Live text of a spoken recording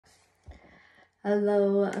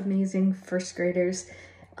Hello, amazing first graders.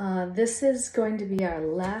 This is going to be our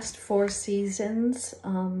last Four Seasons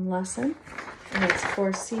lesson, and it's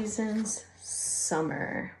Four Seasons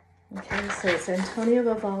Summer. Okay, so it's Antonio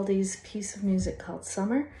Vivaldi's piece of music called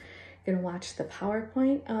Summer. You're gonna watch the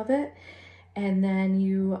PowerPoint of it, and then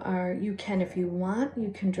you can, if you want, you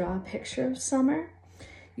can draw a picture of summer.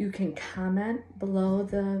 You can comment below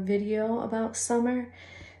the video about summer.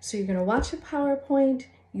 So you're gonna watch a PowerPoint.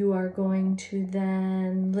 You are going to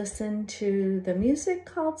then listen to the music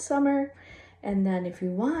called Summer. And then if you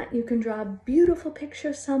want, you can draw a beautiful picture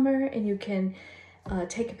of summer, and you can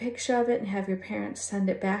take a picture of it and have your parents send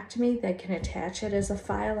it back to me. They can attach it as a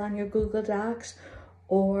file on your Google Docs,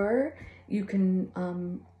 or you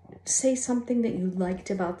can say something that you liked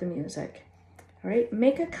about the music. All right,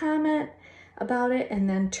 make a comment about it and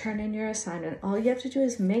then turn in your assignment. All you have to do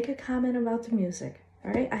is make a comment about the music.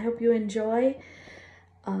 All right, I hope you enjoy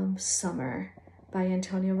Summer by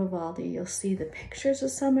Antonio Vivaldi. You'll see the pictures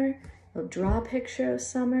of summer. You'll draw a picture of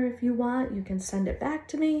summer if you want. You can send it back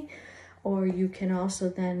to me, or you can also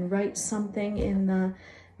then write something in the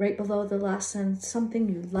right below the lesson, something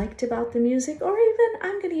you liked about the music, or even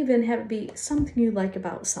I'm gonna even have it be something you like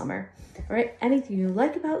about summer. All right, anything you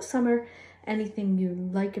like about summer, anything you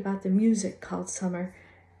like about the music called Summer,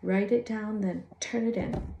 write it down, then turn it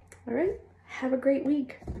in. All right, have a great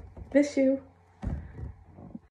week. Miss you.